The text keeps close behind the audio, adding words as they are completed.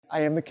I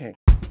am the king.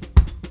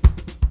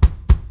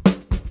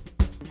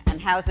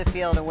 And how's it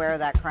feel to wear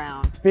that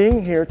crown?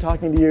 Being here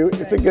talking to you,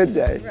 it's a good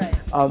day.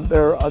 Right.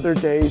 There are other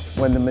days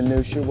when the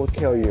minutiae will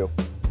kill you.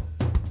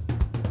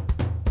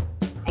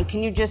 And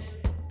can you just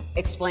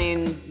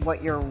explain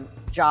what your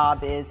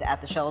job is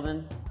at the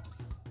Sheldon?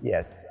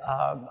 Yes,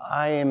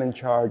 I am in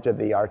charge of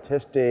the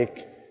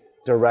artistic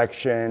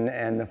direction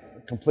and the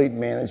complete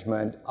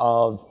management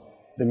of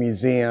the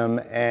museum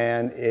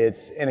and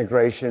its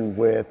integration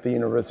with the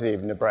University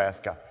of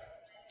Nebraska.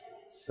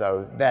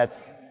 So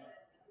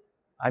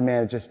I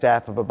manage a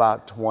staff of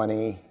about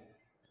 20,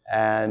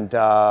 and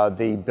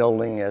the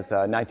building is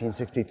a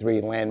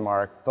 1963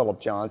 landmark Philip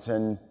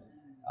Johnson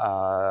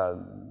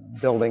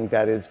building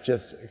that is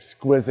just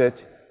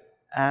exquisite.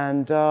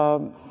 And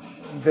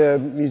the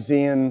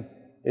museum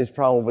is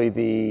probably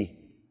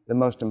the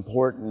most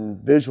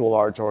important visual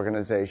arts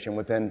organization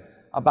within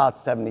about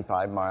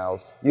 75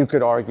 miles. You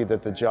could argue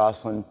that the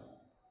Jocelyn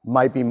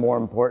might be more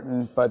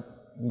important,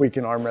 but we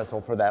can arm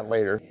wrestle for that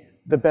later.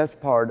 The best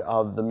part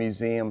of the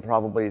museum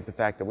probably is the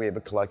fact that we have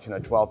a collection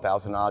of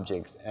 12,000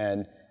 objects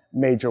and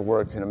major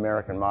works in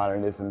American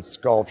modernism,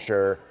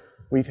 sculpture.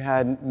 We've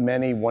had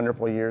many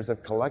wonderful years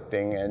of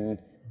collecting, and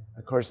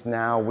of course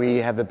now we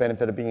have the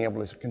benefit of being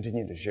able to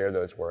continue to share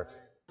those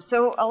works.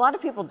 So a lot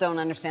of people don't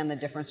understand the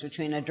difference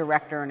between a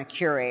director and a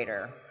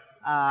curator.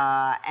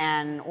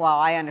 And while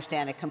I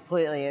understand it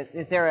completely,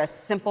 is there a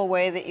simple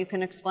way that you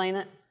can explain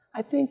it?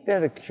 I think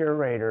that a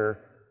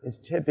curator is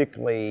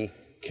typically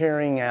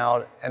carrying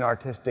out an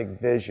artistic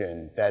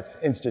vision that's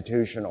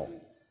institutional.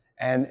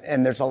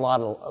 And there's a lot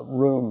of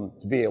room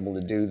to be able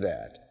to do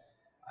that.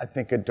 I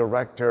think a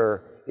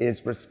director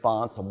is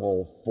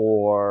responsible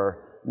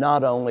for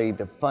not only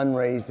the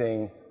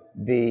fundraising,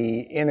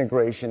 the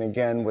integration,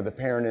 again, with the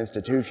parent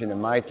institution in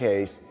my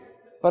case,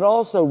 but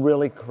also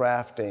really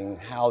crafting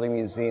how the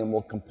museum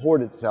will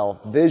comport itself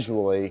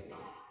visually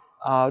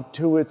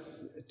to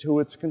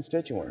its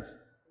constituents.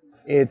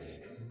 It's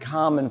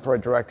common for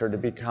a director to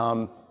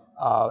become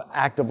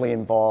actively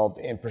involved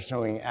in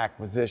pursuing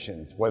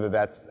acquisitions, whether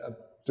that's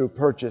through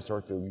purchase or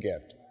through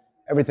gift.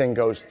 Everything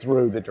goes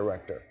through the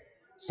director.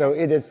 So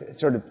it is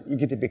sort of, you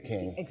get to be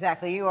king.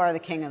 Exactly, you are the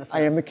king of the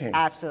film. I am the king.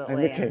 Absolutely.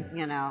 I'm the king. And,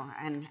 you know,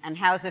 and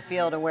how's it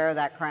feel to wear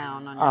that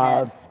crown on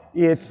your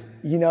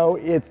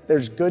head?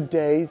 There's good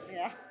days.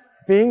 Yeah.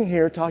 Being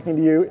here talking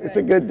to you, it's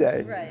a good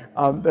day.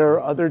 Right. There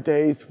are other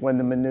days when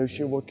the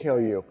minutiae will kill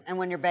you. And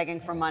when you're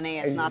begging for money,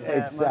 it's not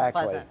the most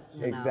pleasant.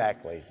 You know?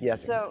 Exactly.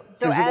 Yes. So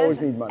you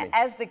always need money.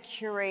 As the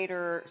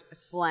curator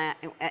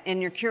in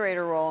your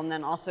curator role, and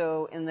then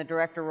also in the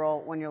director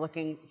role, when you're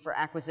looking for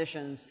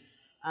acquisitions,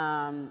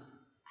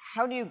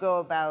 how do you go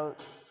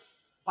about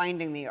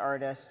finding the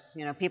artists?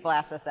 You know, people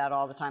ask us that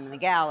all the time in the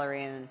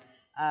gallery, and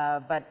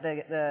but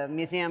the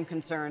museum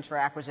concerns for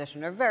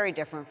acquisition are very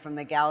different from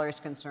the gallery's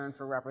concern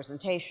for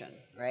representation,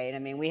 right? I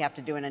mean, we have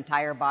to do an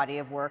entire body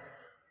of work.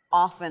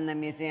 Often the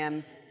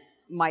museum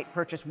might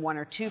purchase one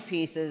or two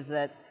pieces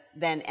that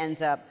then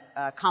ends up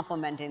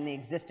complementing the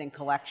existing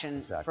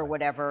collection for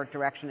whatever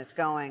direction it's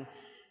going.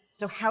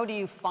 So how do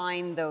you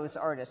find those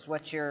artists?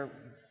 What's your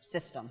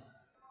system?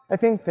 I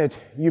think that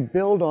you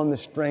build on the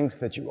strengths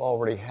that you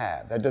already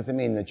have. That doesn't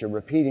mean that you're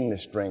repeating the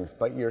strengths,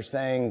 but you're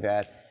saying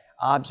that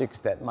objects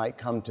that might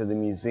come to the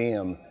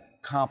museum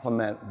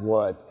complement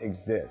what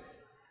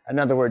exists. In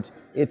other words,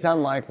 it's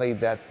unlikely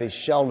that the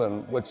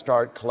Sheldon would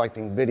start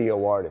collecting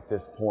video art at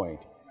this point.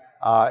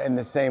 In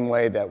the same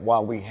way that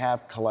while we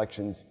have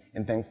collections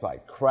in things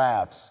like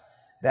crafts,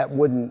 that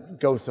wouldn't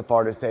go so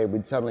far to say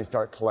we'd suddenly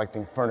start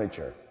collecting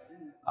furniture.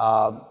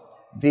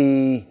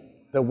 The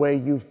way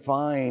you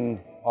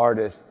find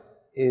artists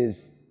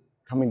is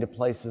coming to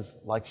places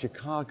like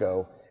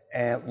Chicago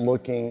and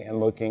looking and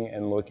looking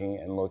and looking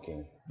and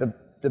looking.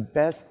 The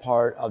best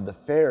part of the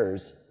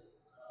fairs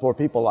for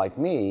people like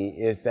me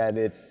is that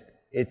it's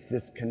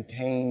this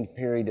contained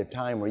period of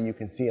time where you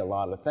can see a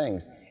lot of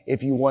things.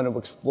 If you want to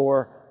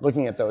explore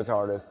looking at those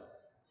artists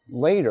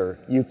later,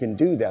 you can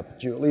do that,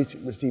 but you at least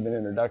receive an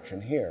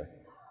introduction here.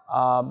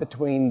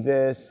 Between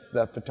this,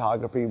 the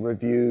photography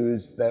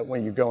reviews, that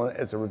when you're going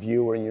as a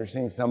reviewer and you're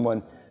seeing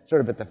someone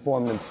sort of at the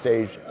formative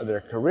stage of their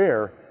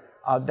career,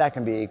 that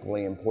can be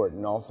equally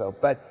important also.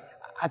 But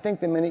I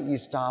think the minute you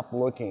stop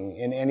looking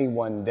in any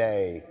one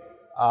day,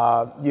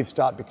 you've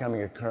stopped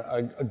becoming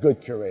a good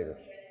curator.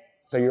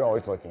 So you're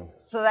always looking.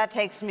 So that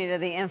takes me to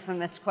the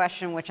infamous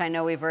question, which I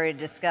know we've already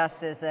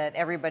discussed, is that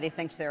everybody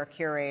thinks they're a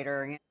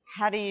curator.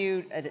 How do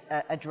you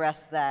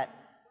address that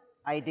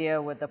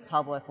idea with the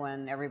public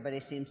when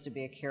everybody seems to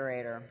be a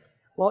curator?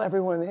 Well,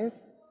 everyone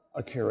is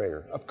a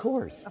curator, of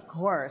course. Of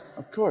course.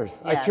 Of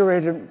course. Yes. I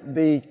curated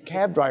the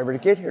cab driver to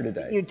get here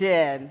today. You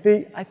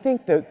did. I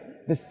think that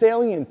the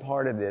salient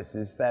part of this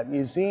is that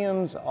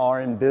museums are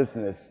in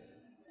business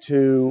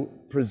to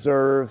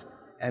preserve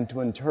and to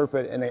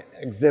interpret and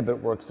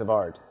exhibit works of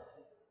art.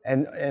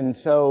 And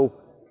so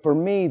for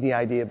me, the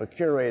idea of a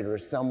curator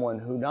is someone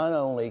who not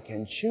only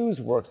can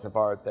choose works of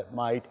art that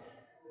might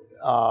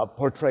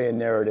portray a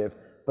narrative,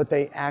 but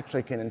they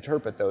actually can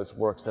interpret those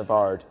works of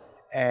art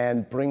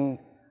and bring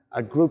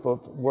a group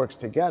of works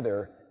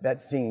together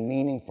that seem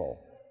meaningful.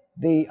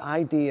 The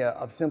idea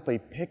of simply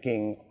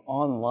picking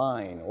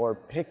online or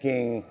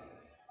picking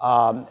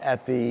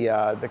at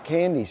the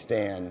candy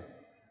stand,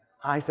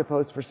 I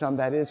suppose for some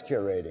that is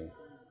curating.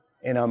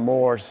 In a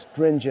more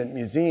stringent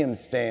museum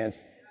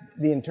stance,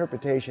 the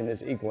interpretation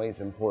is equally as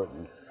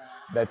important.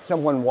 That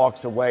someone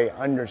walks away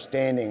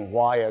understanding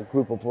why a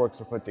group of works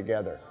are put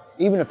together,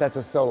 even if that's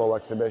a solo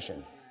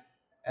exhibition.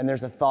 And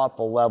there's a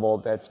thoughtful level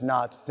that's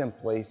not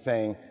simply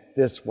saying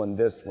this one,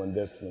 this one,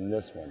 this one,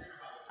 this one.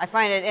 I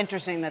find it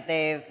interesting that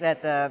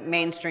the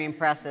mainstream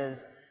press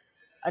has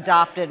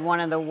adopted one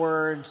of the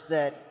words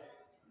that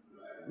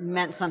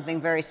meant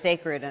something very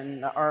sacred in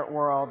the art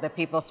world, that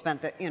people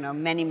spent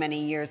many,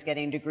 many years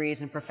getting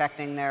degrees and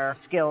perfecting their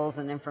skills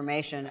and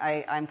information.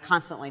 I'm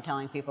constantly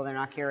telling people they're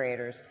not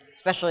curators,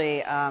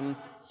 especially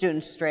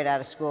students straight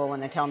out of school when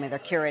they tell me they're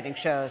curating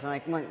shows. I'm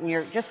like, when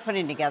you're just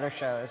putting together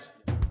shows.